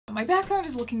My background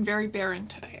is looking very barren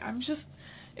today.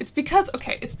 It's because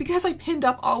I pinned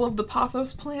up all of the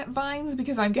pothos plant vines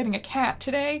because I'm getting a cat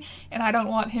today and I don't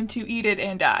want him to eat it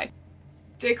and die.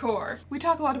 Decor. We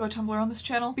talk a lot about Tumblr on this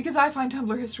channel because I find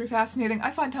Tumblr history fascinating. I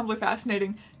find Tumblr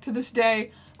fascinating to this day.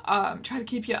 Try to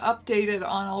keep you updated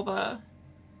on all the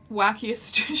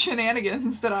wackiest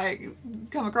shenanigans that I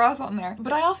come across on there.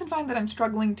 But I often find that I'm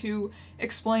struggling to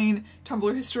explain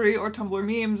Tumblr history or Tumblr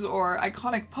memes or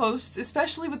iconic posts,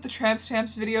 especially with the Tramp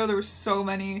Stamps video. There were so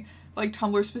many like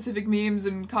Tumblr specific memes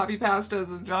and copy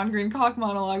pastas of John Green cock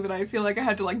monologue that I feel like I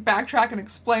had to like backtrack and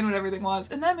explain what everything was.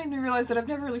 And that made me realize that I've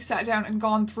never really sat down and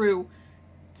gone through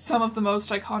some of the most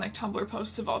iconic Tumblr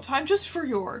posts of all time, just for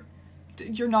your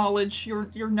knowledge,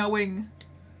 your knowing.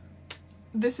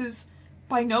 This is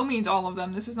by no means all of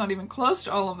them. This is not even close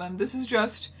to all of them. This is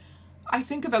just, I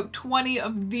think, about 20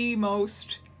 of the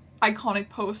most iconic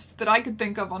posts that I could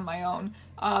think of on my own,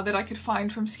 that I could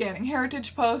find from scanning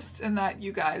heritage posts and that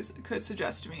you guys could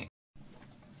suggest to me.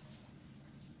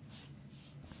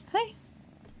 Hi.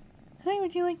 Hi,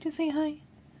 would you like to say hi?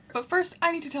 But first,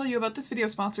 I need to tell you about this video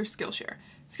sponsor, Skillshare.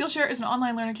 Skillshare is an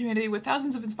online learning community with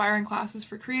thousands of inspiring classes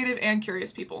for creative and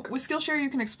curious people. With Skillshare, you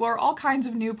can explore all kinds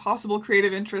of new possible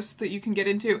creative interests that you can get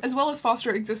into, as well as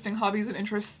foster existing hobbies and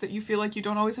interests that you feel like you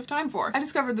don't always have time for. I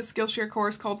discovered this Skillshare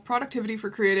course called Productivity for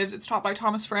Creatives. It's taught by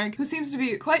Thomas Frank, who seems to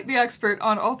be quite the expert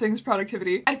on all things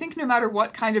productivity. I think no matter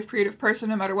what kind of creative person,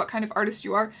 no matter what kind of artist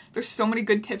you are, there's so many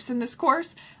good tips in this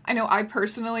course. I know I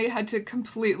personally had to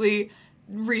completely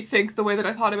rethink the way that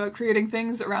I thought about creating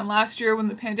things around last year when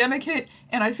the pandemic hit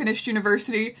and I finished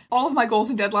university. All of my goals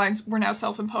and deadlines were now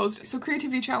self-imposed, so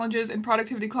creativity challenges and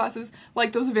productivity classes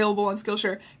like those available on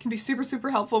Skillshare can be super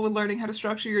helpful with learning how to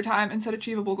structure your time and set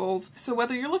achievable goals. So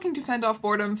whether you're looking to fend off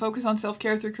boredom, focus on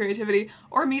self-care through creativity,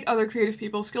 or meet other creative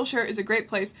people, Skillshare is a great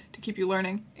place to keep you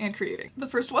learning and creating. The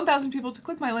first 1,000 people to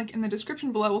click my link in the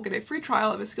description below will get a free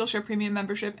trial of a Skillshare premium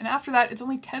membership, and after that it's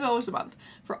only $10 a month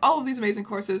for all of these amazing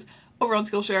courses over on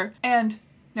Skillshare. And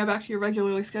now back to your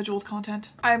regularly scheduled content.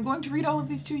 I am going to read all of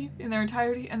these to you in their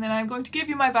entirety, and then I'm going to give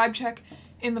you my vibe check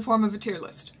in the form of a tier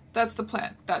list. That's the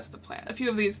plan. That's the plan. A few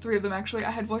of these, 3 of them actually, I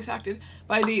had voice acted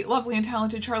by the lovely and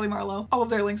talented Charley Marlowe. All of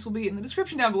their links will be in the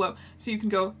description down below, so you can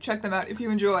go check them out if you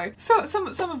enjoy. So some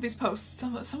of these posts,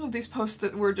 some of these posts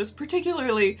that were just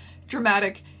particularly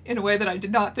dramatic in a way that I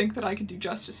did not think that I could do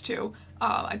justice to.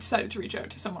 I decided to reach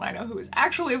out to someone I know who is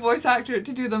actually a voice actor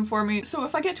to do them for me. So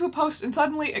if I get to a post and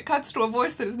suddenly it cuts to a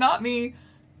voice that is not me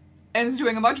and is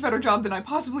doing a much better job than I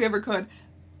possibly ever could,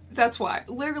 that's why.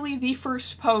 Literally the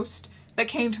first post that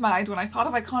came to mind when I thought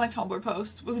of iconic Tumblr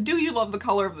posts was "Do you love the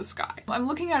color of the sky?" I'm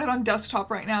looking at it on desktop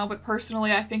right now, but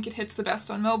personally I think it hits the best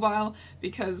on mobile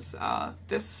because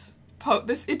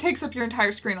it takes up your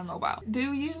entire screen on mobile.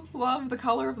 Do you love the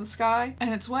color of the sky?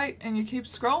 And it's white and you keep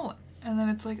scrolling. And then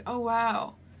it's like, oh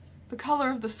wow, the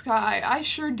color of the sky. I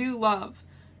sure do love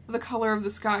the color of the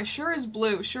sky. Sure is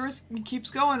blue. Sure is, it keeps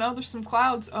going. Oh, there's some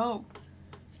clouds. Oh,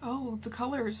 the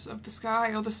colors of the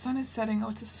sky. Oh, the sun is setting.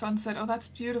 Oh, it's a sunset. Oh, that's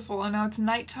beautiful. And now it's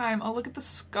nighttime. Oh, look at the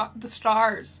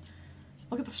stars.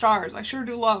 Look at the stars. I sure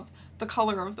do love the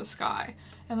color of the sky.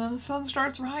 And then the sun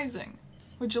starts rising.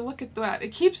 Would you look at that?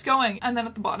 It keeps going. And then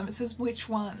at the bottom it says, which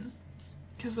one?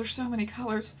 Because there's so many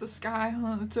colors of the sky.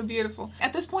 Oh, it's so beautiful.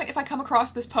 At this point, if I come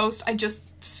across this post, I just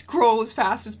scroll as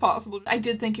fast as possible. I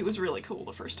did think it was really cool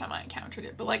the first time I encountered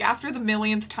it, but like after the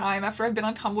millionth time, after I've been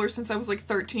on Tumblr since I was like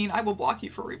 13, I will block you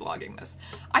for reblogging this.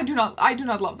 I do not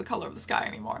love the color of the sky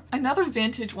anymore. Another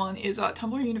vintage one is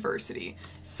Tumblr University.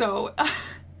 So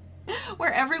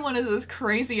where everyone is as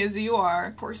crazy as you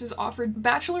are. Courses offered: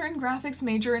 Bachelor in Graphics,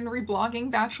 major in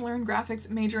reblogging, Bachelor in Graphics,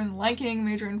 major in liking,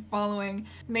 major in following,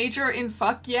 major in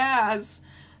fuck yes,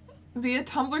 be a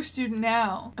Tumblr student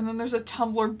now. And then there's a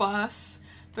Tumblr bus.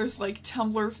 There's like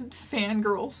Tumblr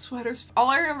fangirl sweaters. All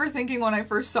I remember thinking when I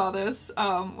first saw this,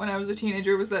 when I was a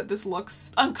teenager, was that this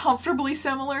looks uncomfortably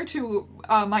similar to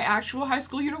my actual high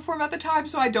school uniform at the time,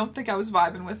 so I don't think I was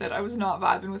vibing with it. I was not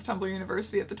vibing with Tumblr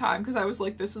University at the time, because I was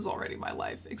like, this is already my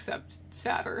life, except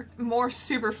sadder. More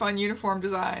super fun uniform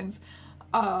designs.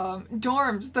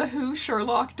 Dorms, the Who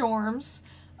Sherlock dorms.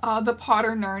 The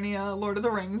Potter Narnia Lord of the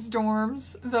Rings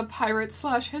dorms, the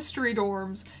Pirate/History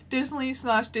dorms,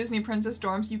 Disney/Disney Princess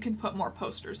dorms. You can put more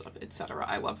posters up, etc.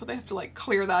 I love how they have to like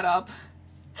clear that up.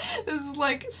 This is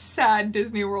like sad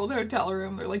Disney World hotel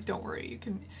room. They're like, don't worry,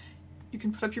 you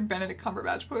can put up your Benedict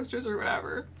Cumberbatch posters or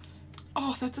whatever.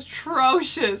 Oh, that's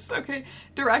atrocious. Okay,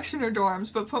 direction or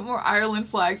dorms, but put more Ireland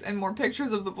flags and more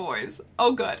pictures of the boys.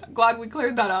 Oh good, I'm glad we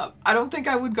cleared that up. I don't think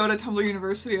I would go to Tumblr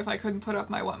University if I couldn't put up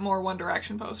my more One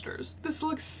Direction posters. This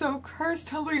looks so cursed.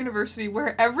 Tumblr University,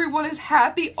 where everyone is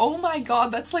happy. Oh my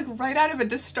god, that's like right out of a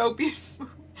dystopian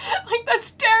movie. Like,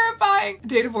 that's terrifying!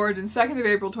 Date of origin, 2nd of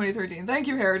April 2013. Thank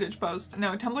you, Heritage Post.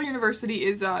 No, Tumblr University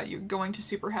is, you going to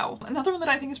super hell. Another one that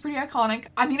I think is pretty iconic.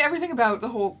 I mean, everything about the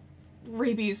whole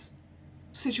rabies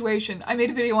situation. I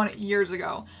made a video on it years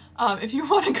ago. If you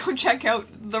want to go check out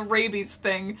the rabies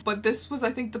thing. But this was,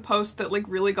 I think, the post that, like,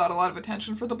 really got a lot of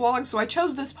attention for the blog, so I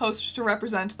chose this post to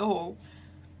represent the whole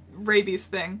rabies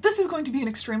thing. This is going to be an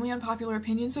extremely unpopular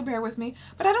opinion, so bear with me,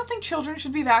 but I don't think children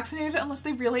should be vaccinated unless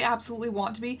they really absolutely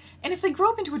want to be, and if they grow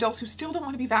up into adults who still don't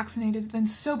want to be vaccinated, then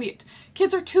so be it.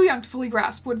 Kids are too young to fully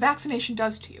grasp what vaccination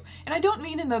does to you, and I don't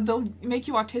mean in the they'll make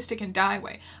you autistic and die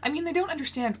way. I mean they don't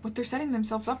understand what they're setting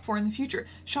themselves up for in the future.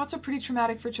 Shots are pretty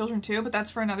traumatic for children too, but that's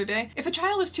for another day. If a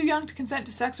child is too young to consent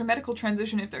to sex or medical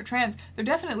transition if they're trans, they're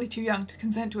definitely too young to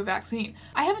consent to a vaccine.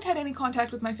 I haven't had any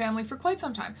contact with my family for quite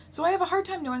some time, so I have a hard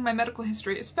time knowing my medical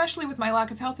history, especially with my lack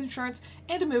of health insurance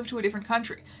and a move to a different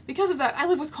country. Because of that, I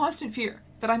live with constant fear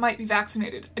that I might be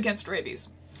vaccinated against rabies.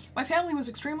 My family was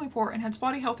extremely poor and had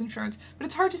spotty health insurance, but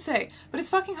it's hard to say, but it's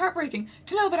fucking heartbreaking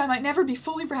to know that I might never be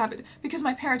fully rabid because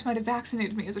my parents might have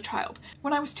vaccinated me as a child,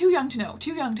 when I was too young to know,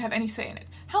 too young to have any say in it.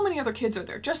 How many other kids are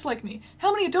there just like me?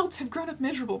 How many adults have grown up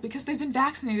miserable because they've been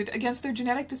vaccinated against their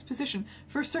genetic disposition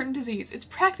for a certain disease? It's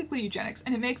practically eugenics,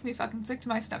 and it makes me fucking sick to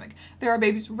my stomach. There are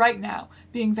babies right now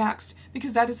being vaxxed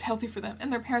because that is healthy for them,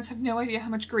 and their parents have no idea how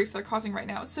much grief they're causing right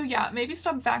now. So yeah, maybe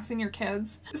stop vaxxing your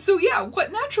kids. So yeah,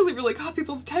 what naturally really caught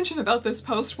people's attention about this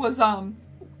post was,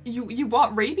 you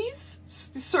want rabies?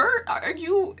 Sir?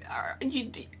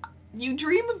 You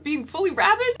dream of being fully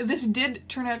rabid? This did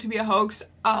turn out to be a hoax.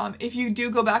 If you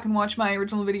do go back and watch my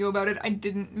original video about it, I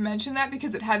didn't mention that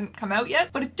because it hadn't come out yet,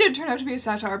 but it did turn out to be a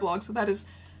satire blog, so that is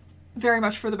very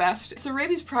much for the best. So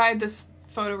Rabies Pride, this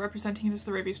photo representing it is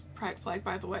the Rabies Pride flag,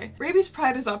 by the way. Rabies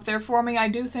Pride is up there for me. I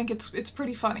do think it's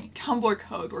pretty funny. Tumblr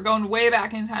code. We're going way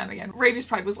back in time again. Rabies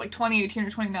Pride was like 2018 or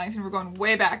 2019. We're going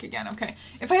way back again, okay?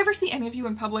 If I ever see any of you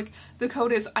in public, the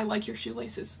code is, I like your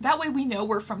shoelaces. That way we know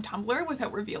we're from Tumblr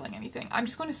without revealing anything. I'm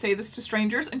just going to say this to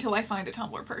strangers until I find a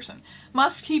Tumblr person.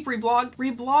 Must keep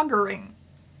rebloggering.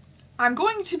 I'm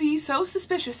going to be so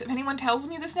suspicious if anyone tells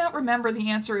me this now. Remember, the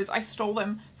answer is I stole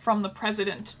them from the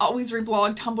president. Always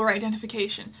reblog Tumblr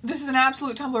identification. This is an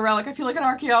absolute Tumblr relic. I feel like an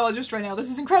archaeologist right now. This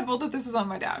is incredible that this is on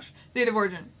my dash. Date of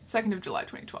origin, 2nd of July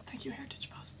 2012. Thank you, Heritage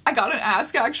Post. I got an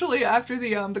ask actually after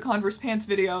the Converse pants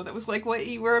video that was like, what,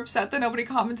 you were upset that nobody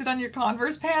commented on your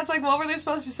Converse pants? Like, what were they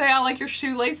supposed to say? I like your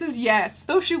shoelaces? Yes.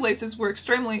 Those shoelaces were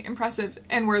extremely impressive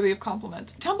and worthy of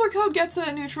compliment. Tumblr code gets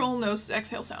a neutral nose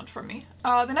exhale sound from me.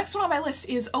 The next one on my list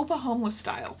is Opa Homeless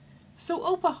Style. So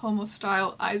Opa Homeless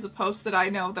Style is a post that I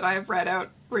know that I have read out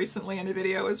recently in a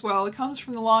video as well. It comes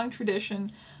from the long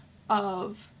tradition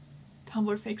of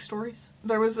Tumblr fake stories.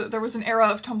 There was an era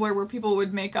of Tumblr where people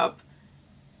would make up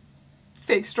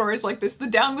fake stories like this. The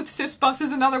Down with Cis bus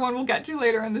is another one we'll get to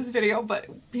later in this video, but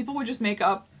people would just make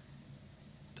up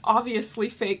obviously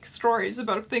fake stories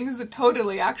about things that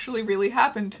totally actually really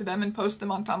happened to them and post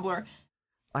them on Tumblr.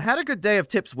 I had a good day of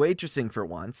tips waitressing for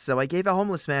once, so I gave a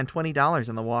homeless man $20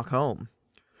 on the walk home.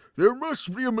 There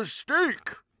must be a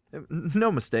mistake.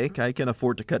 No mistake. I can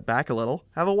afford to cut back a little.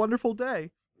 Have a wonderful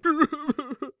day.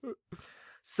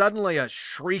 Suddenly, a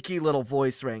shrieky little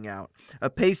voice rang out. A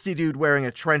pasty dude wearing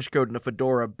a trench coat and a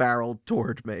fedora barreled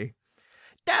toward me.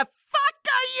 The fuck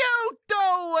are you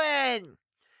doing?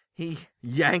 He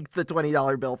yanked the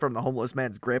 $20 bill from the homeless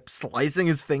man's grip, slicing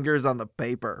his fingers on the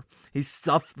paper. He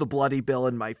stuffed the bloody bill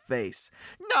in my face.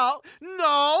 No!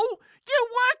 You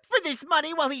worked for this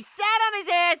money while he sat on his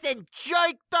ass and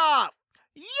jerked off!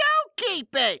 You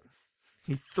keep it!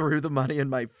 He threw the money in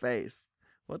my face.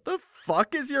 What the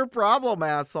fuck is your problem,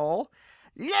 asshole?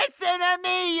 Listen to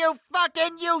me, you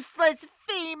fucking useless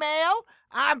female!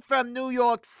 I'm from New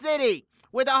York City,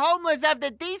 where the homeless have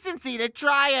the decency to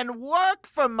try and work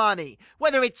for money,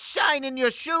 whether it's shining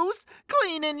your shoes,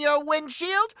 cleaning your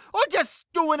windshield, or just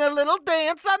doing a little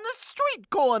dance on the street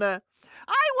corner.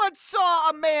 I once saw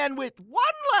a man with one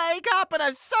leg hop in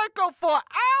a circle for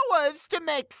hours to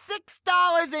make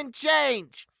 $6 and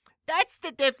change. That's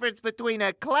the difference between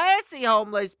a classy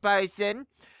homeless person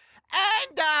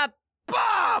and a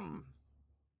bum!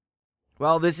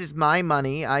 Well, this is my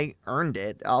money. I earned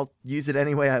it. I'll use it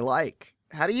any way I like.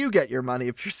 How do you get your money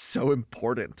if you're so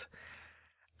important?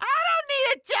 I don't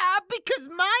need a job because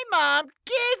my mom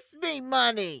gives me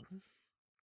money.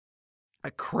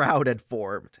 A crowd had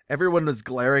formed. Everyone was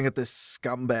glaring at this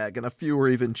scumbag, and a few were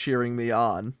even cheering me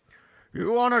on.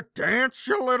 "You wanna dance,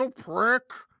 you little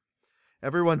prick?"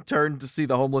 Everyone turned to see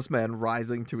the homeless man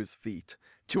rising to his feet.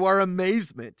 To our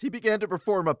amazement, he began to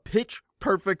perform a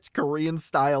pitch-perfect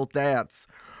Korean-style dance.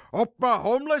 "Oppa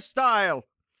homeless style!"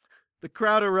 The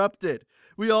crowd erupted.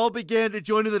 We all began to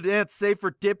join in the dance, save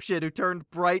for Dipshit, who turned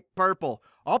bright purple.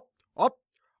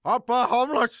 Oppa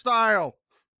homeless style!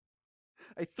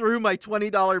 I threw my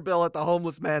 $20 bill at the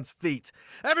homeless man's feet.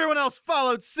 Everyone else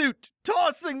followed suit,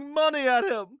 tossing money at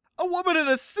him. A woman in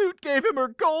a suit gave him her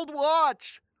gold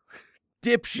watch.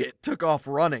 Dipshit took off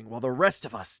running while the rest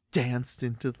of us danced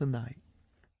into the night.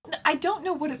 I don't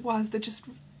know what it was that just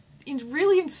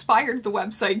really inspired the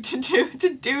website to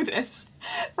do this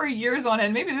for years on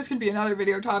end. Maybe this could be another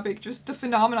video topic, just the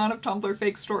phenomenon of Tumblr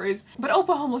fake stories. But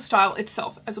Oppa Homeless Style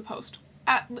itself as a post.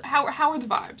 How are the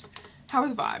vibes? How are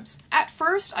the vibes? At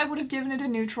first, I would have given it a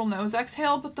neutral nose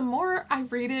exhale, but the more I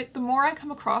read it, the more I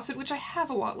come across it, which I have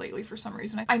a lot lately for some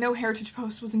reason. I know Heritage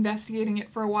Post was investigating it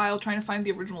for a while, trying to find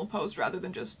the original post rather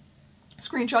than just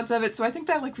screenshots of it, so I think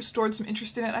that restored some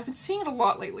interest in it. I've been seeing it a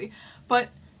lot lately, but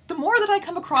the more that I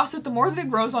come across it, the more that it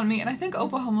grows on me, and I think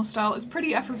Oppa Homeless Style is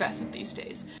pretty effervescent these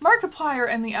days. Markiplier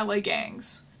and the LA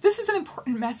gangs. This is an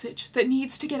important message that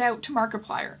needs to get out to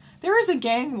Markiplier. There is a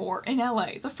gang war in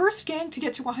LA. The first gang to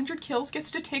get to 100 kills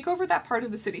gets to take over that part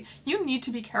of the city. You need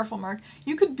to be careful, Mark.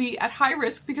 You could be at high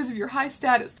risk because of your high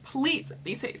status. Please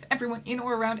be safe, everyone in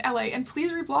or around LA, and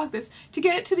please reblog this to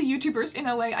get it to the YouTubers in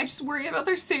LA. I just worry about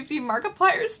their safety.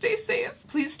 Markiplier, stay safe.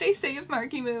 Please stay safe,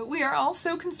 Marky Moo. We are all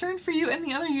so concerned for you and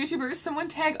the other YouTubers. Someone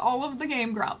tag all of the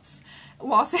Game Grumps.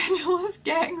 Los Angeles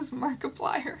gangs,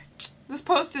 Markiplier. This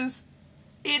post is...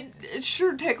 It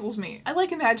sure tickles me. I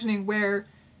like imagining where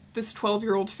this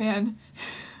 12-year-old fan,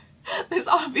 this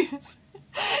obvious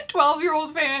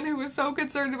 12-year-old fan who was so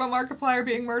concerned about Markiplier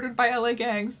being murdered by LA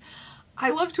gangs,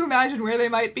 I love to imagine where they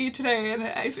might be today and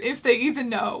if they even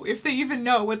know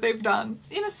what they've done.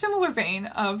 In a similar vein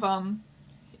of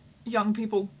young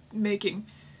people making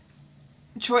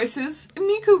choices,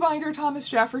 Miku Binder Thomas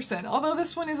Jefferson, although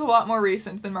this one is a lot more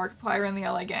recent than Markiplier and the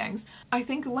LA gangs. I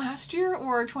think last year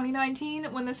or 2019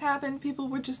 when this happened, people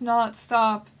would just not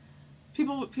stop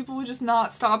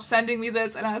sending me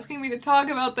this and asking me to talk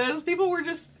about this. People were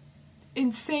just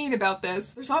insane about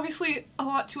this. There's obviously a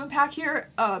lot to unpack here.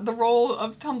 The role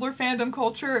of Tumblr fandom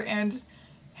culture and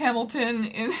Hamilton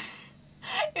in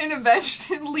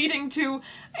eventually leading to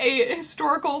a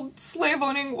historical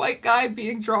slave-owning white guy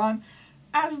being drawn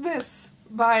as this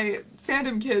by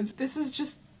fandom kids. This is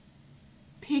just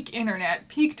peak internet,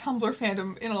 peak Tumblr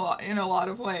fandom in a lot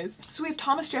of ways. So we have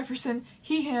Thomas Jefferson,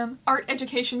 he, him, art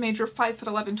education major,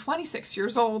 5'11", 26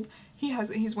 years old.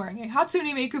 He's wearing a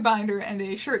Hatsune Miku binder and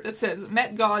a shirt that says,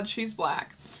 "Met God, she's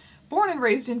black." Born and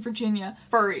raised in Virginia,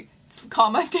 furry,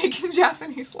 comma, taking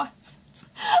Japanese lessons.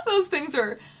 Those things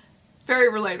are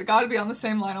very related, gotta be on the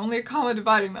same line, only a comma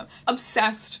dividing them.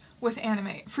 Obsessed with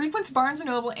anime. Frequents Barnes &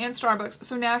 Noble and Starbucks,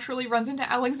 so naturally runs into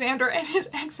Alexander and his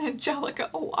ex Angelica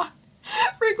a lot.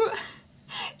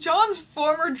 John's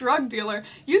former drug dealer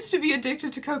used to be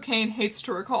addicted to cocaine, hates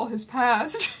to recall his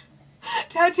past.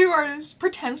 Tattoo artist,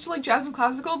 pretends to like jazz and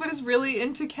classical, but is really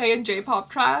into K and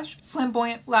J-pop trash.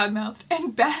 Flamboyant, loudmouthed,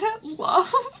 and bad at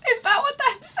love? Is that what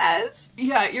that says?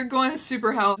 Yeah, you're going to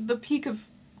super hell. The peak of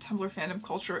Tumblr fandom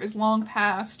culture is long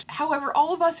past. However,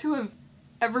 all of us who have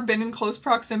ever been in close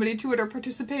proximity to it or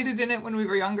participated in it when we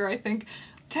were younger, I think,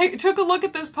 took a look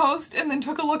at this post and then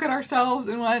took a look at ourselves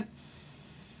and went,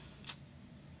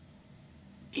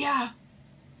 yeah.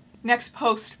 Next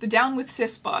post, the Down with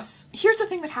Cis bus. Here's the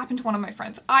thing that happened to one of my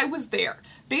friends. I was there.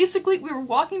 Basically, we were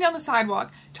walking down the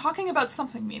sidewalk, talking about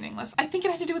something meaningless. I think it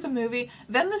had to do with a movie.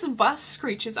 Then this bus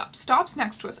screeches up, stops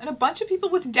next to us, and a bunch of people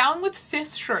with Down with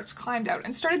Cis shirts climbed out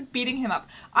and started beating him up.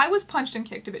 I was punched and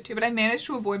kicked a bit too, but I managed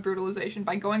to avoid brutalization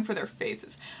by going for their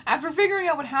faces. After figuring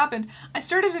out what happened, I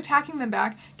started attacking them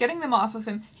back, getting them off of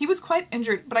him. He was quite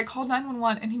injured, but I called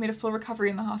 911 and he made a full recovery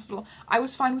in the hospital. I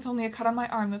was fine with only a cut on my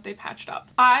arm that they patched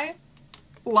up. I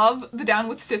love the Down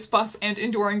with Cis bus and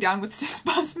enduring Down with Cis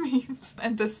bus memes.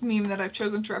 And this meme that I've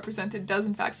chosen to represent it does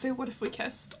in fact say, "What if we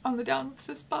kissed?" on the Down with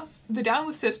Cis bus. The Down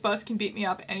with Cis bus can beat me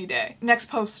up any day. Next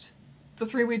post, the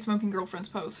 3 weed smoking girlfriends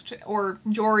post, or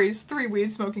Jory's 3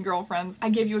 weed smoking girlfriends.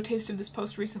 I gave you a taste of this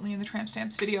post recently in the Tramp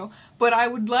Stamps video, but I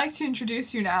would like to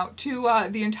introduce you now to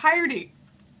the entirety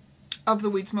of the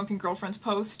weed smoking girlfriends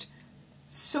post.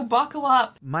 So buckle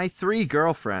up. My 3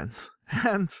 girlfriends.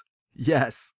 And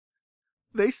yes,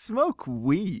 they smoke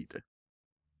weed.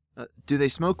 Do they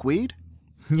smoke weed?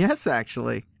 Yes,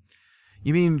 actually.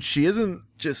 You mean she isn't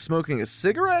just smoking a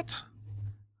cigarette?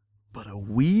 But a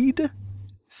weed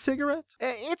cigarette?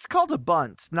 It's called a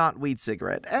bunt, not weed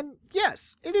cigarette. And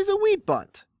yes, it is a weed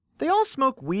bunt. They all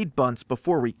smoke weed bunts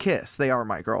before we kiss. They are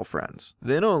my girlfriends.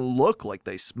 They don't look like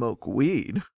they smoke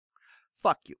weed.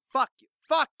 Fuck you, fuck you,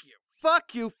 fuck you,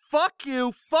 fuck you, fuck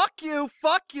you, fuck you,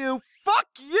 fuck you, fuck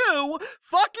you,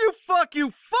 fuck you, fuck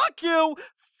you, fuck you,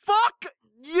 fuck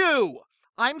you.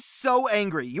 I'm so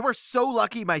angry. You are so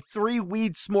lucky my 3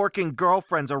 weed-smoking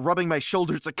girlfriends are rubbing my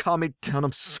shoulders to calm me down.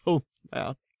 I'm so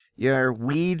mad. Your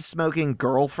weed-smoking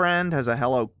girlfriend has a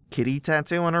Hello Kitty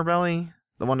tattoo on her belly?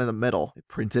 The one in the middle. I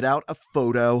printed out a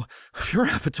photo of your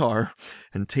avatar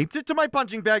and taped it to my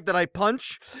punching bag that I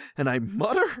punch, and I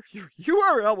mutter your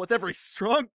URL with every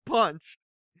strong punch.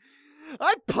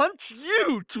 I punch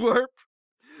you, twerp!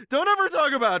 Don't ever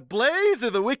talk about Blaze or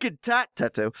the wicked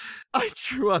tattoo I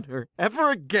drew on her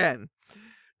ever again.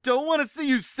 Don't want to see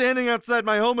you standing outside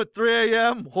my home at 3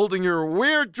 a.m. holding your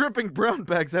weird dripping brown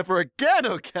bags ever again,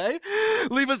 okay?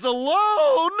 Leave us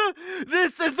alone!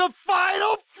 This is the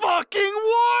final fucking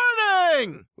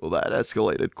warning! Well, that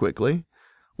escalated quickly.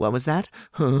 What was that?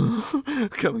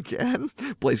 Come again?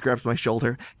 Blaze grabs my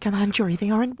shoulder. Come on, Jory,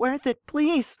 they aren't worth it,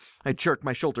 please. I jerk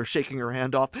my shoulder, shaking her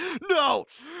hand off. No!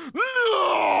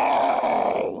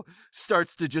 No!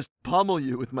 Starts to just pummel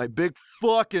you with my big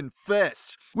fucking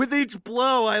fist. With each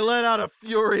blow, I let out a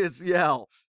furious yell.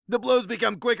 The blows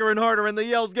become quicker and harder, and the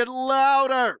yells get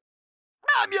louder.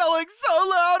 I'm yelling so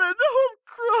loud, and now I'm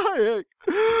crying.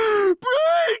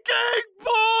 Breaking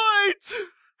point!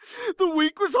 The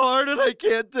week was hard and I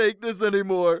can't take this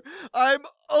anymore. I'm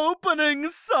opening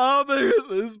sobbing at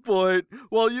this point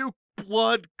while you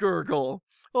blood gurgle.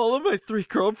 All of my 3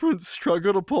 girlfriends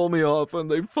struggle to pull me off and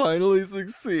they finally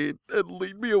succeed and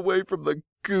lead me away from the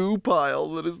goo pile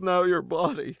that is now your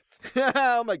body.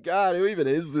 Oh my god, who even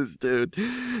is this dude?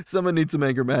 Someone needs some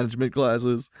anger management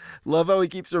classes. Love how he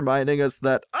keeps reminding us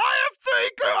that I have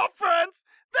 3 girlfriends!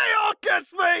 They all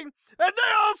kiss me! And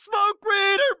they all smoke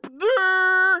weed!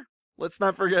 Let's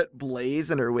not forget Blaze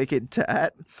and her wicked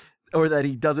tat. Or that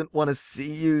he doesn't want to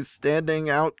see you standing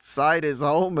outside his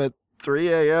home at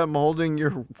 3 a.m. holding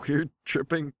your weird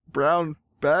dripping brown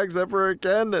bags ever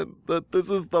again, and that this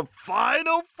is the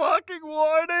final fucking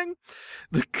warning.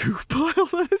 The goo pile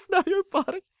that is now your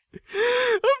body.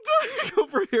 I'm dying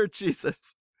over here,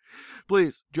 Jesus.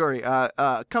 Please, Jory,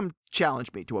 come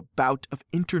challenge me to a bout of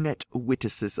internet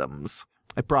witticisms.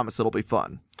 I promise it'll be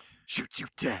fun. Shoots you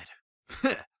dead.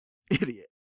 Idiot.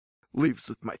 Leaves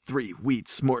with my 3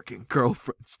 weed-smoking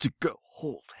girlfriends to go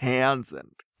hold hands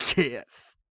and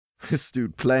kiss. This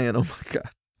dude playing, oh my god.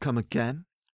 Come again?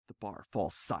 The bar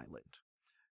falls silent.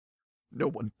 No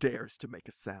one dares to make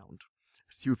a sound,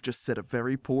 as you've just said a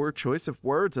very poor choice of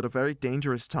words at a very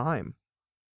dangerous time.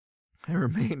 I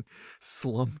remain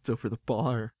slumped over the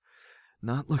bar,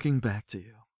 not looking back to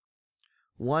you.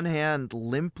 One hand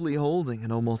limply holding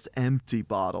an almost empty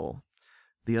bottle,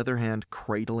 the other hand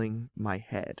cradling my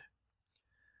head.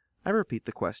 I repeat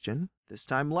the question, this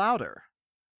time louder.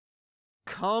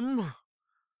 Come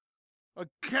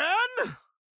again?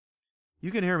 You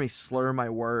can hear me slur my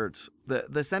words.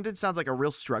 The sentence sounds like a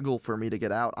real struggle for me to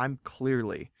get out. I'm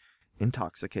clearly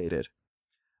intoxicated.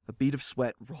 A bead of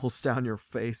sweat rolls down your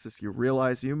face as you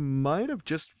realize you might have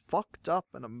just fucked up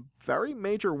in a very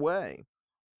major way.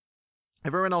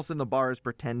 Everyone else in the bar is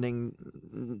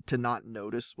pretending to not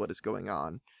notice what is going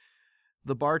on.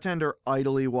 The bartender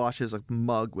idly washes a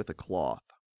mug with a cloth.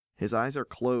 His eyes are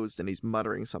closed and he's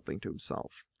muttering something to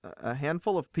himself. A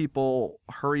handful of people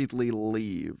hurriedly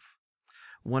leave.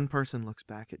 One person looks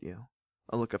back at you,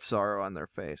 a look of sorrow on their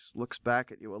face. Looks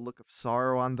back at you, a look of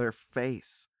sorrow on their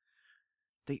face.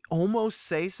 They almost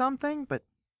say something, but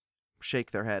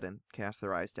shake their head and cast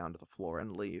their eyes down to the floor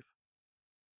and leave.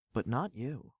 But not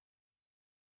you.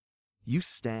 You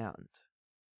stand,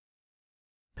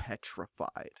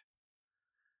 petrified.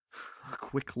 A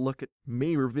quick look at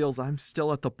me reveals I'm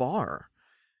still at the bar.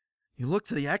 You look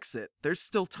to the exit. There's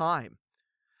still time.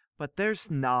 But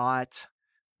there's not.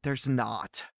 There's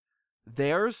not.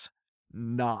 There's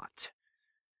not.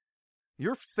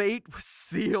 Your fate was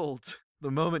sealed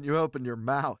the moment you opened your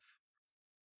mouth.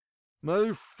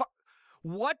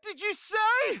 What did you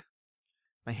say?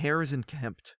 My hair is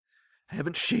unkempt. I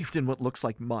haven't shaved in what looks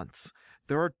like months.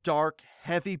 There are dark,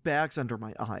 heavy bags under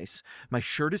my eyes. My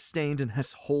shirt is stained and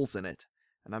has holes in it,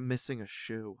 and I'm missing a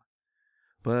shoe.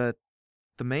 But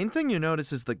the main thing you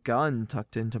notice is the gun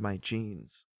tucked into my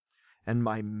jeans, and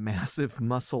my massive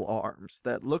muscle arms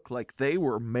that look like they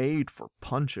were made for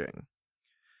punching.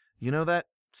 You know that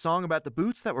song about the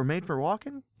boots that were made for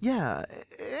walking? Yeah,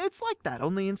 it's like that,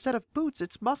 only instead of boots,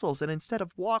 it's muscles, and instead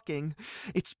of walking,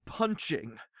 it's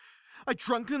punching. I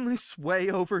drunkenly sway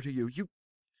over to you. You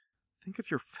think of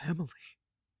your family.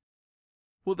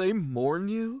 Will they mourn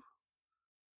you?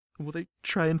 Will they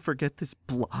try and forget this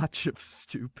blotch of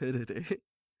stupidity?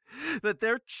 That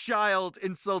their child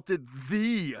insulted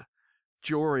thee,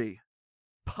 Jory,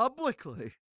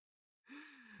 publicly,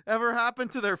 ever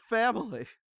happened to their family?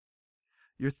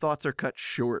 Your thoughts are cut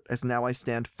short as now I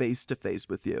stand face to face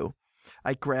with you.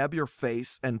 I grab your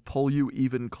face and pull you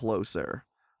even closer.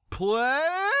 Plan?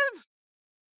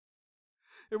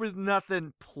 There was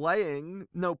nothing playing.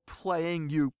 No playing,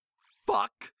 you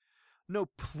fuck. No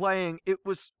playing. It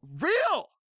was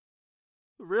real.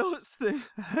 The realest thing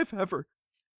I've ever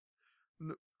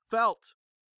felt.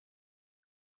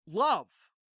 Love.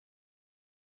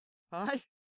 I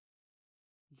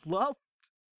loved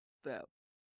them.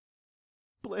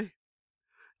 Play.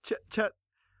 Chat.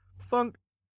 Funk.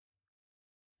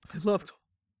 I loved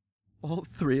all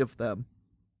three of them.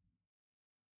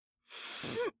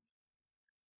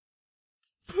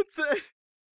 But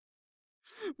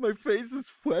my face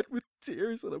is wet with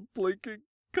tears and I'm blinking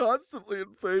constantly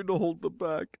in vain to hold them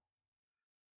back.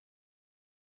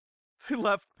 They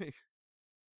left me.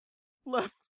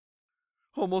 Left.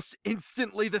 Almost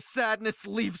instantly the sadness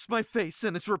leaves my face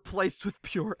and is replaced with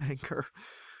pure anger.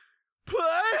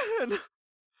 Plan!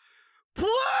 Plan!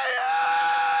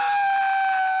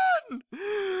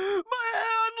 My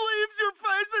hand leaves your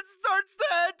face and starts to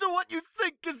head to what you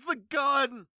think is the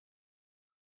gun.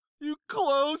 You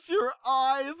close your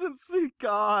eyes and see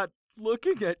God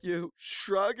looking at you,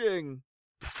 shrugging.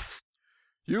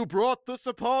 You brought this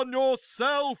upon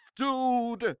yourself,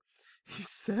 dude, he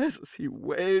says as he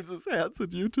waves his hands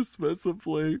at you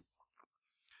dismissively.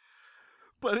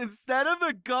 But instead of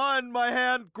the gun, my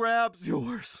hand grabs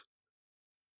yours.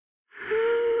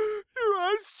 Your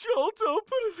eyes jolt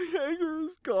open and the anger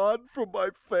is gone from my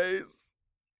face.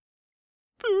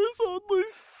 There is only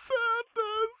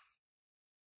sadness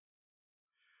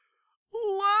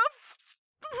left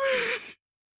me.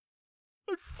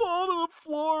 I fall to the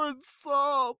floor and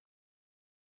sob.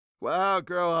 Wow,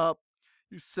 grow up.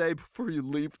 You say before you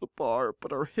leave the bar,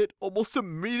 but are hit almost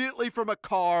immediately from a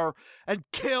car and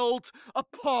killed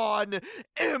upon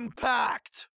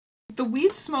impact. The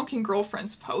weed smoking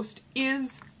girlfriend's post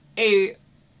is a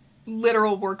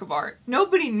literal work of art.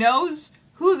 Nobody knows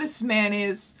who this man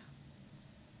is.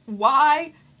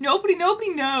 Why? Nobody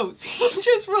knows. He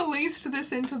just released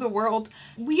this into the world.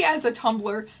 We as a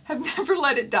Tumblr have never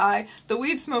let it die. The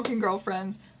weed smoking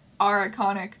girlfriends are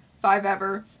iconic. 5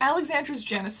 ever. Alexandra's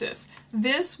Genesis.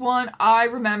 This one I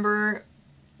remember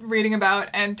reading about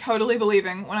and totally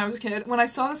believing when I was a kid. When I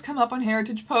saw this come up on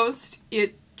Heritage Post,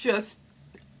 it just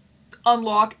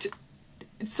unlocked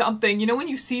something. You know when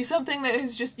you see something that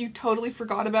is just you totally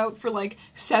forgot about for like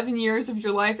 7 years of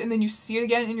your life and then you see it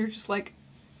again and you're just like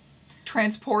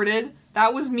transported?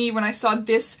 That was me when I saw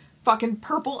this fucking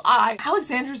purple eye.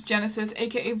 Alexandra's Genesis,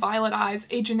 aka violet eyes,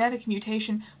 a genetic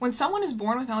mutation. When someone is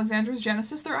born with Alexandra's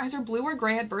Genesis, their eyes are blue or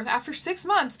gray at birth. After 6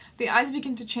 months, the eyes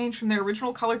begin to change from their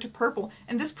original color to purple,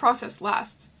 and this process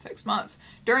lasts 6 months.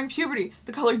 During puberty,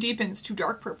 the color deepens to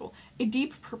dark purple, a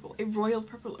deep purple, a royal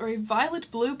purple, or a violet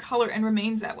blue color and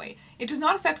remains that way. It does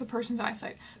not affect the person's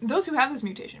eyesight. Those who have this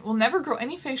mutation will never grow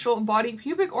any facial, body,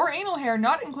 pubic, or anal hair,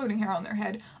 not including hair on their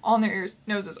head, on their ears,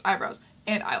 noses, eyebrows,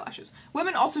 and eyelashes.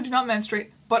 Women also do not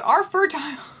menstruate, but are fertile.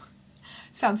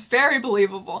 Sounds very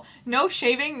believable. No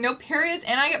shaving, no periods,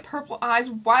 and I get purple eyes.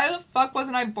 Why the fuck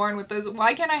wasn't I born with this?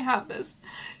 Why can't I have this?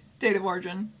 Date of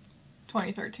origin,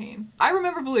 2013. I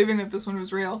remember believing that this one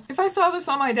was real. If I saw this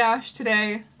on my dash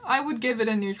today, I would give it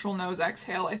a neutral nose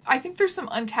exhale. I think there's some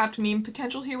untapped meme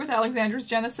potential here with Alexandra's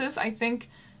Genesis. I think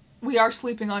we are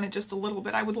sleeping on it just a little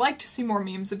bit. I would like to see more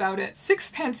memes about it.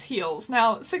 Sixpence Heels.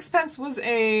 Now, Sixpence was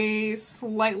a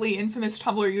slightly infamous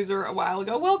Tumblr user a while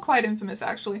ago. Well, quite infamous,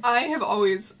 actually. I have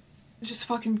always just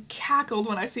fucking cackled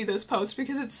when I see this post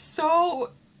because it's so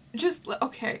just,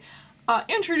 okay.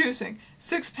 Introducing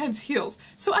Sixpence Heels.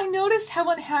 So I noticed how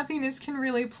unhappiness can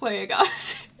really plague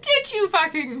us. Did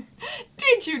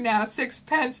you now,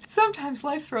 Sixpence? Sometimes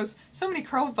life throws so many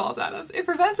curveballs at us. It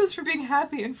prevents us from being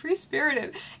happy and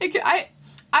free-spirited.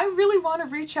 I really want to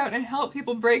reach out and help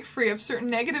people break free of certain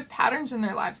negative patterns in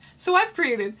their lives. So I've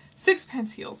created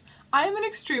Sixpence Heels. I am an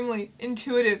extremely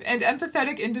intuitive and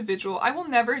empathetic individual. I will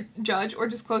never judge or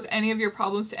disclose any of your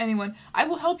problems to anyone. I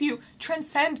will help you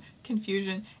transcend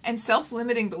confusion and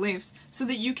self-limiting beliefs so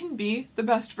that you can be the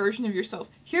best version of yourself.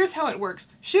 Here's how it works.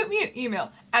 Shoot me an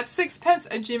email at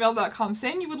sixpence@gmail.com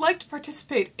saying you would like to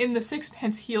participate in the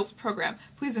Sixpence Heels program.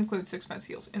 Please include Sixpence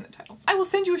Heels in the title. I will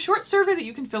send you a short survey that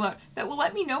you can fill out that will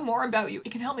let me know more about you.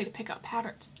 It can help me to pick up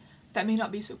patterns. that may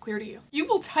not be so clear to you. You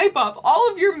will type up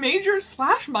all of your major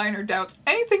 / minor doubts,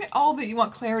 anything at all that you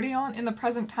want clarity on in the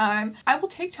present time. I will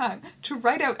take time to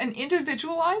write out an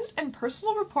individualized and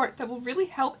personal report that will really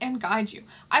help and guide you.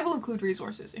 I will include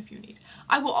resources if you need.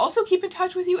 I will also keep in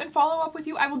touch with you and follow up with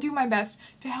you. I will do my best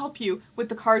to help you with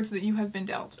the cards that you have been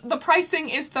dealt. The pricing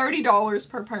is $30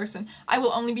 per person. I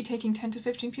will only be taking 10 to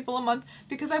 15 people a month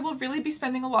because I will really be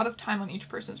spending a lot of time on each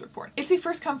person's report. It's a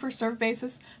first come first served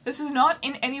basis. This is not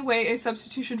in any way a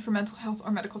substitution for mental health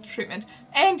or medical treatment,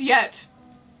 and yet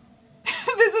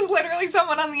this is literally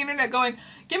someone on the internet going,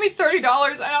 give me $30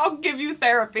 and I'll give you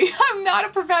therapy. I'm not a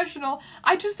professional.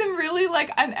 I just am really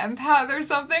like an empath or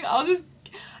something.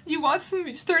 You want some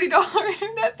 $30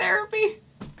 internet therapy?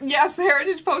 Yes,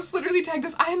 Heritage Post literally tagged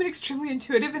us. I am an extremely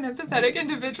intuitive and empathetic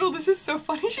individual. This is so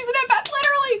funny. She's an empath.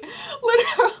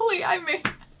 Literally, I made...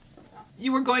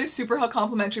 You were going to super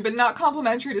complimentary, but not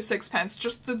complimentary to 6 pence.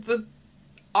 Just the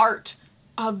art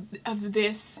of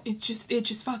this. It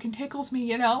just fucking tickles me,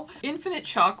 you know? Infinite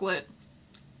chocolate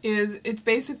it's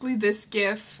basically this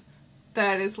GIF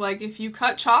that is like, if you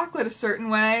cut chocolate a certain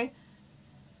way,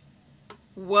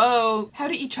 whoa. How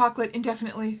to eat chocolate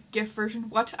indefinitely GIF version.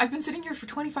 What? I've been sitting here for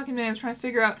 20 fucking minutes trying to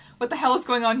figure out what the hell is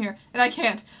going on here, and I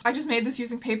can't. I just made this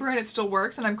using paper and it still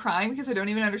works, and I'm crying because I don't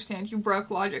even understand. You broke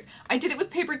logic. I did it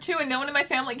with paper too, and no one in my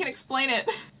family can explain it.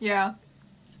 Yeah,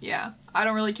 I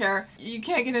don't really care. You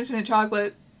can't get infinite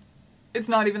chocolate. It's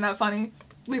not even that funny.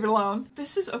 Leave it alone.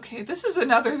 This is okay. This is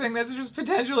another thing that's just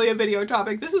potentially a video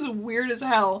topic. This is weird as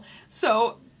hell.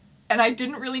 So, and I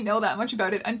didn't really know that much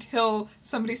about it until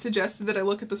somebody suggested that I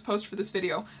look at this post for this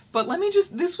video. But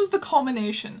this was the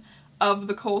culmination of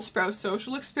the Cole Sprouse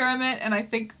social experiment, and I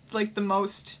think like the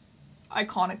most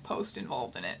iconic post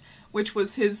involved in it, which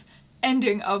was his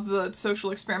ending of the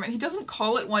social experiment. He doesn't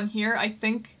call it one here. I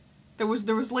think there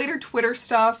was later Twitter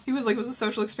stuff. He was like, it was a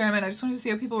social experiment. I just wanted to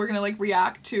see how people were gonna like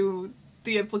react to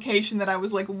the implication that I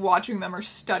was like watching them or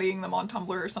studying them on Tumblr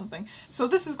or something. So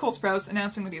this is Cole Sprouse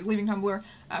announcing that he is leaving Tumblr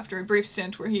after a brief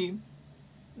stint where he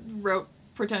wrote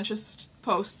pretentious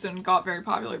posts and got very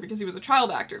popular because he was a child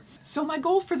actor. So my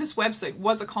goal for this website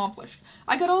was accomplished.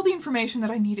 I got all the information that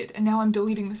I needed, and now I'm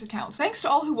deleting this account. Thanks to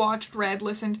all who watched, read,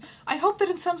 listened. I hope that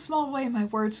in some small way my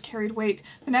words carried weight.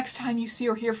 The next time you see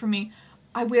or hear from me,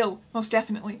 I will, most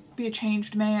definitely, be a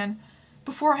changed man.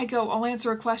 Before I go, I'll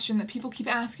answer a question that people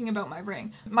keep asking about my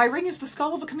ring. My ring is the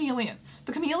skull of a chameleon.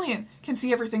 The chameleon can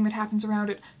see everything that happens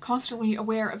around it, constantly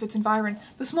aware of its environment.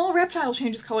 The small reptile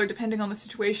changes color depending on the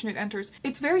situation it enters.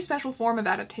 Its very special form of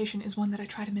adaptation is one that I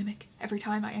try to mimic every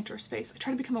time I enter a space. I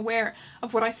try to become aware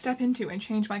of what I step into and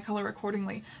change my color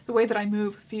accordingly. The way that I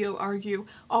move, feel, argue,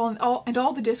 all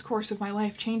the discourse of my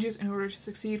life changes in order to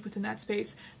succeed within that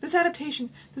space. This adaptation,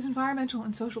 this environmental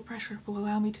and social pressure will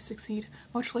allow me to succeed,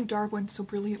 much like Darwin so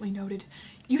brilliantly noted.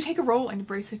 You take a role and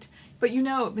embrace it, but you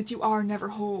know that you are never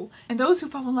whole, and those who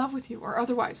fall in love with you or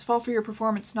otherwise fall for your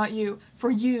performance, not you, for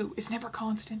you is never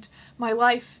constant. My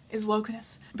life is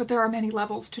Locanus, but there are many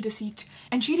levels to deceit,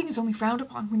 and cheating is only frowned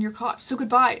upon when you're caught. So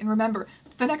goodbye, and remember,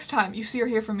 the next time you see or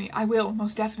hear from me, I will,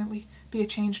 most definitely, be a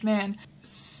changed man.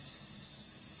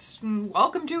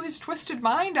 Welcome to his twisted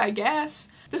mind, I guess.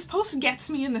 This post gets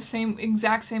me in the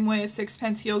exact same way as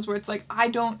Sixpence Heels, where it's like, I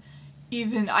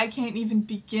can't even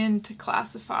begin to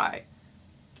classify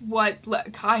what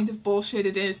kind of bullshit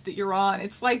it is that you're on.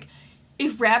 It's like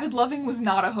if rabid loving was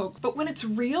not a hoax, but when it's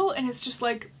real and it's just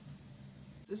like,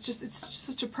 it's just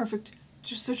such a perfect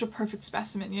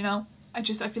specimen, you know? I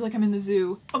feel like I'm in the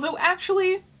zoo. Although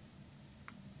actually, I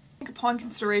think upon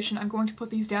consideration, I'm going to put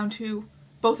these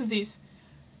both of these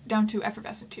down to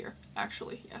effervescent tier,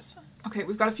 actually, yes. Okay,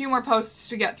 we've got a few more posts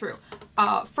to get through.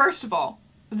 First of all,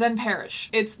 Then Perish.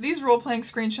 It's these role-playing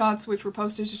screenshots which were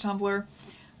posted to Tumblr.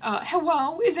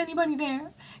 Hello, is anybody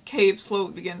there? Cave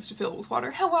slowly begins to fill with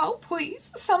water. Hello,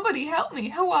 please, somebody help me,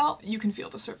 hello. You can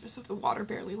feel the surface of the water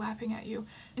barely lapping at you.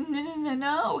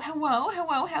 No,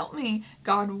 hello, help me.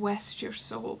 God rest your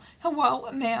soul. Hello,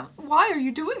 ma'am, why are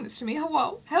you doing this to me?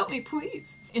 Hello, help me,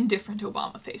 please. Indifferent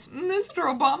Obama face. Mr.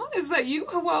 Obama, is that you?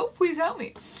 Hello, please help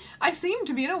me. I seem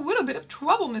to be in a little bit of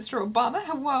trouble, Mr. Obama,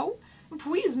 hello.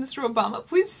 Please, Mr. Obama,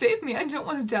 please save me. I don't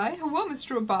want to die. Hello,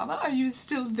 Mr. Obama. Are you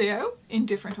still there?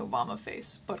 Indifferent Obama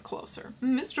face, but closer.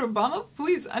 Mr. Obama,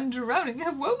 please, I'm drowning.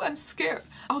 Hello, I'm scared.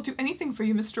 I'll do anything for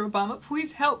you, Mr. Obama.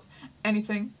 Please help.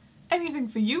 Anything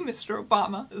for you, Mr.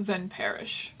 Obama. Then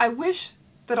Perish. I wish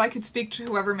that I could speak to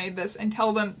whoever made this and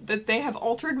tell them that they have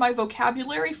altered my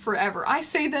vocabulary forever. I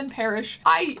say then perish.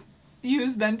 I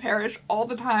use then perish all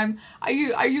the time. I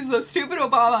use those stupid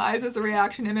Obama eyes as a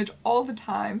reaction image all the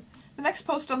time. The next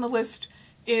post on the list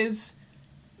is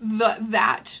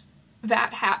that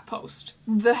that hat post.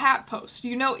 The hat post.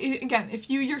 You know, again, if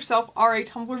you yourself are a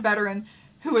Tumblr veteran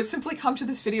who has simply come to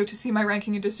this video to see my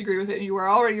ranking and disagree with it, and you are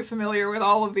already familiar with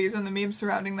all of these and the memes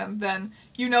surrounding them, then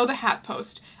you know the hat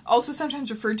post. Also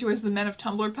sometimes referred to as the Men of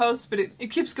Tumblr post, but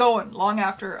it keeps going long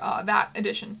after that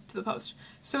addition to the post.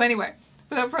 So anyway,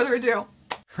 without further ado.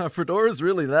 Are fedoras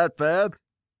really that bad?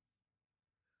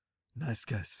 Nice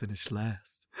guys finish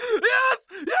last. Yes!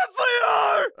 Yes, they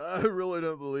are! I really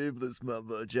don't believe this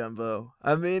mumbo jumbo.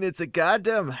 I mean, it's a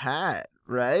goddamn hat,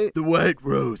 right? The white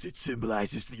rose, it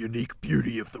symbolizes the unique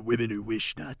beauty of the women who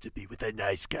wish not to be with a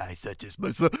nice guy such as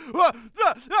myself.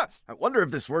 I wonder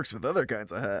if this works with other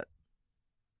kinds of hat.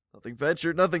 Nothing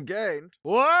ventured, nothing gained.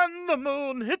 When the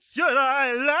moon hits your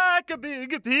eye like a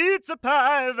big pizza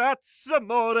pie, that's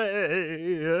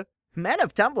amore. Men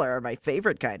of Tumblr are my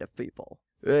favorite kind of people.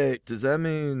 Wait, does that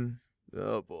mean...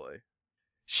 Oh boy.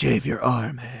 Shave your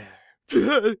arm hair.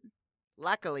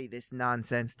 Luckily, this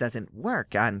nonsense doesn't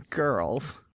work on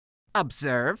girls.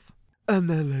 Observe. I'm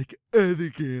not like other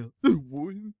girls.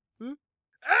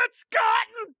 It's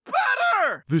gotten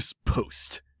better! This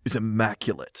post is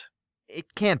immaculate.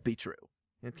 It can't be true.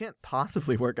 It can't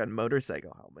possibly work on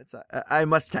motorcycle helmets. I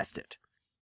must test it.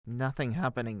 Nothing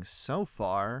happening so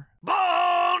far.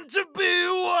 Born to be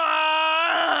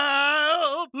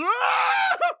wild!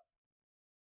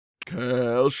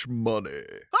 Cash money.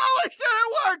 Holy shit,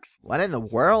 it works! What in the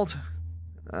world?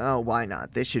 Oh, why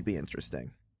not? This should be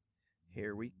interesting.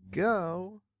 Here we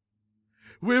go.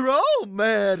 We're all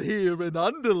mad here in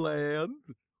Underland.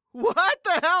 What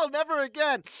the hell? Never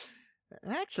again.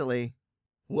 Actually,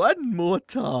 one more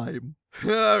time.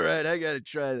 All right, I gotta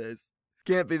try this.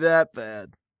 Can't be that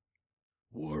bad.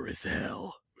 War is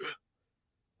hell.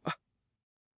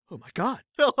 Oh my god.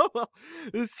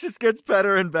 This just gets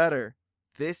better and better.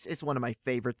 This is one of my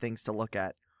favorite things to look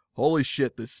at. Holy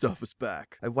shit, this stuff is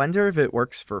back. I wonder if it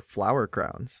works for flower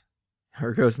crowns.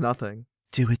 Here goes nothing.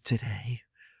 Do it today,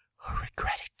 or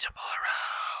regret it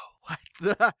tomorrow. What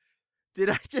the? Did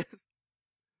I just...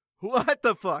 What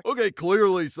the fuck? Okay,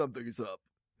 clearly something's up.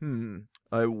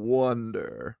 I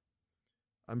wonder.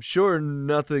 I'm sure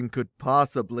nothing could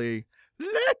possibly...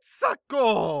 Let's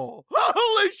go!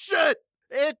 Holy shit!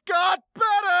 It got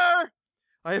better!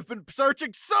 I have been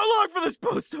searching so long for this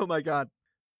post, oh my god.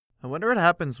 I wonder what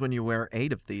happens when you wear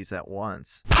 8 of these at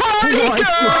once. Party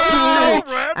girl!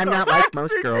 I'm not like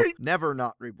most girls. Never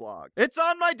not reblog. It's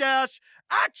on my dash!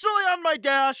 Actually on my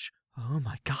dash! Oh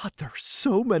my god, there are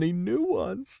so many new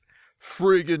ones.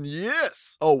 Friggin'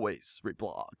 yes! Always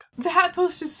reblog. The hat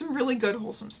post is some really good,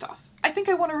 wholesome stuff. I think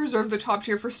I want to reserve the top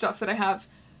tier for stuff that I have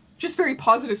just very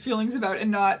positive feelings about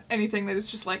and not anything that is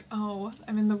just like, oh,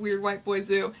 I'm in the weird white boy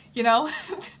zoo, you know?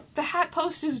 The hat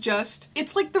post is just,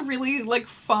 it's like the really like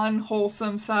fun,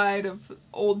 wholesome side of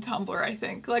old Tumblr, I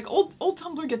think. Like old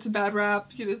Tumblr gets a bad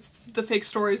rap, you know, it's the fake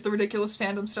stories, the ridiculous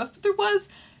fandom stuff, but there was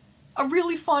a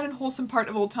really fun and wholesome part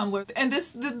of old Tumblr, and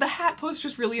the hat post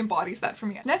just really embodies that for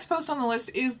me. Next post on the list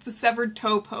is the severed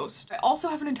toe post. I also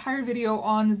have an entire video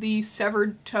on the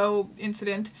severed toe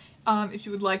incident, if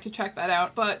you would like to check that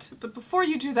out. But before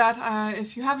you do that,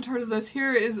 if you haven't heard of this,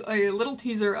 here is a little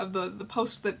teaser of the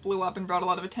post that blew up and brought a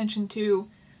lot of attention to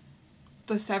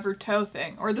the severed toe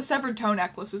thing, or the severed toe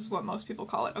necklace is what most people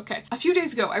call it. Okay. A few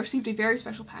days ago, I received a very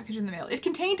special package in the mail. It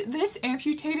contained this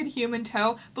amputated human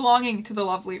toe belonging to the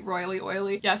lovely Royally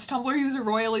Oily. Yes, Tumblr user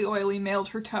Royally Oily mailed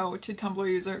her toe to Tumblr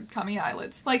user Cummy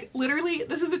Eyelids. Like, literally,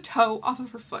 this is a toe off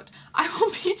of her foot. I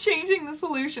will be changing the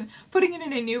solution, putting it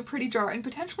in a new pretty jar, and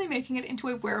potentially making it into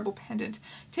a wearable pendant.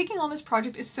 Taking on this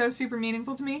project is so super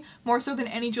meaningful to me, more so than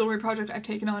any jewelry project I've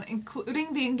taken on,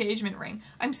 including the engagement ring.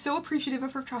 I'm so appreciative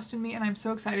of her trust in me, and I'm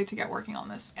so excited to get working on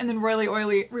this. And then Royally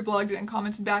Oily reblogged it and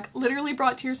commented back, literally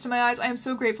brought tears to my eyes. I am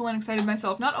so grateful and excited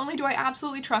myself. Not only do I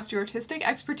absolutely trust your artistic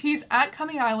expertise at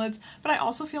Cummy Eyelids, but I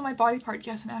also feel my body part,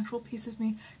 yes, an actual piece of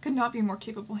me, could not be in more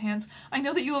capable hands. I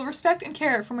know that you will respect and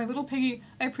care for my little piggy.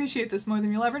 I appreciate this more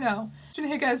than you'll ever know.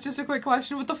 Hey guys, just a quick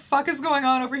question. What the fuck is going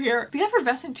on over here? The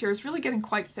effervescent tier is really getting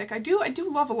quite thick. I do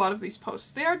love a lot of these posts.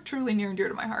 They are truly near and dear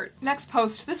to my heart. Next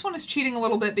post. This one is cheating a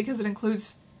little bit because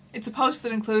it's a post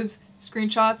that includes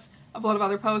screenshots of a lot of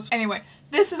other posts. Anyway,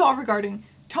 this is all regarding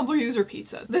Tumblr user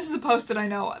pizza. This is a post that I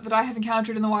know that I have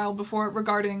encountered in the wild before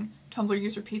regarding Tumblr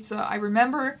user pizza. I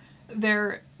remember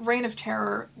their reign of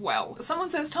terror well.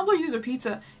 Someone says Tumblr user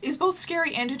pizza is both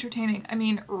scary and entertaining. I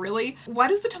mean, really? Why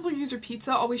does the Tumblr user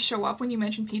pizza always show up when you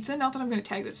mention pizza? Not that I'm gonna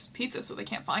tag this as pizza so they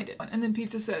can't find it. And then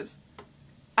pizza says,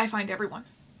 I find everyone.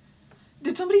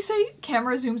 Did somebody say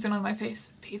camera zooms in on my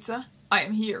face? Pizza? I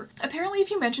am here. Apparently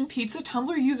if you mention pizza,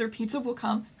 Tumblr user pizza will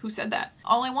come. Who said that?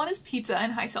 All I want is pizza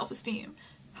and high self-esteem.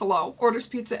 Hello? Orders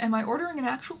pizza. Am I ordering an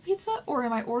actual pizza? Or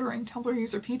am I ordering Tumblr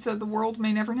user pizza? The world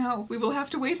may never know. We will have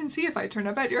to wait and see if I turn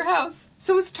up at your house.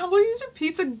 So is Tumblr user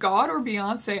pizza God or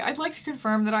Beyonce? I'd like to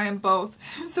confirm that I am both.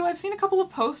 So I've seen a couple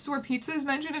of posts where pizza is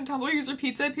mentioned and Tumblr user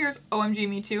pizza appears. OMG,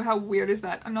 me too. How weird is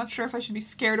that? I'm not sure if I should be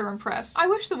scared or impressed. I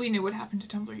wish that we knew what happened to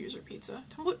Tumblr user pizza.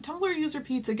 Tumblr user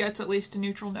pizza gets at least a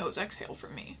neutral nose exhale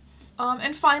from me.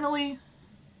 And finally,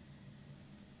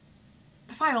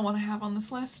 the final one I have on this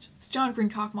list is John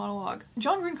Greencock Monologue.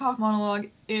 John Greencock Monologue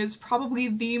is probably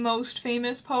the most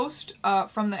famous post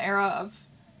from the era of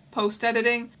post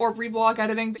editing or reblog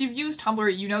editing. If you've used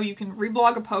Tumblr, you know you can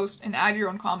reblog a post and add your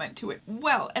own comment to it.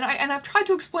 Well, and I've tried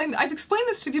to explain, I've explained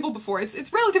this to people before.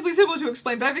 It's relatively simple to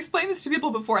explain, but I've explained this to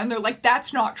people before and they're like,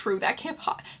 that's not true. That can't,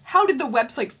 how did the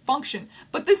website function?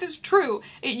 But this is true.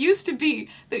 It used to be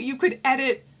that you could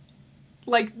edit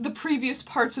like the previous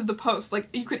parts of the post. Like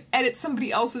you could edit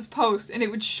somebody else's post and it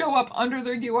would show up under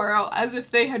their URL as if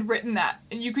they had written that,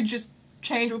 and you could just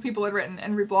change what people had written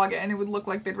and reblog it and it would look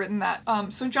like they'd written that.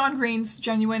 So John Green's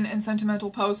genuine and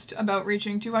sentimental post about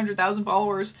reaching 200,000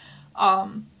 followers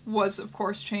was of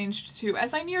course changed to,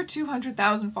 as I near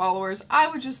 200,000 followers, I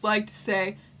would just like to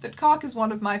say that cock is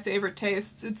one of my favorite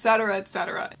tastes, etc.,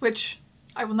 etc. Which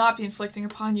I will not be inflicting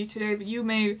upon you today, but you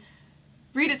may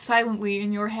read it silently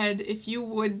in your head if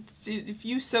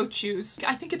you so choose.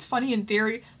 I think it's funny in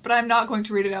theory, but I'm not going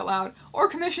to read it out loud, or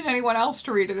commission anyone else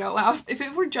to read it out loud. If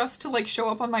it were just to like show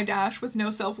up on my dash with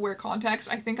no self-aware context,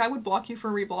 I think I would block you for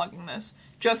reblogging this.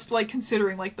 Just like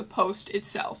considering like the post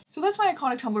itself. So that's my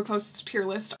iconic Tumblr posts tier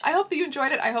list. I hope that you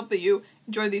enjoyed it. I hope that you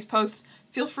enjoyed these posts.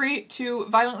 Feel free to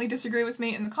violently disagree with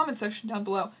me in the comment section down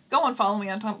below. Go and follow me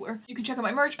on Tumblr. You can check out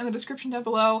my merch in the description down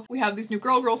below. We have these new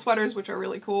girl sweaters, which are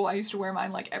really cool. I used to wear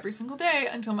mine like every single day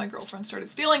until my girlfriend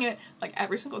started stealing it like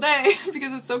every single day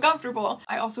because it's so comfortable.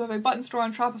 I also have a button store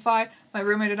on Shopify. My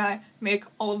roommate and I make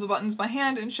all of the buttons by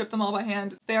hand and ship them all by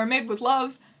hand. They are made with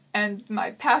love and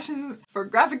my passion for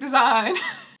graphic design.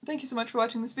 Thank you so much for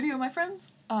watching this video, my friends,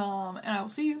 and I will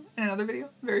see you in another video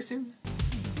very soon.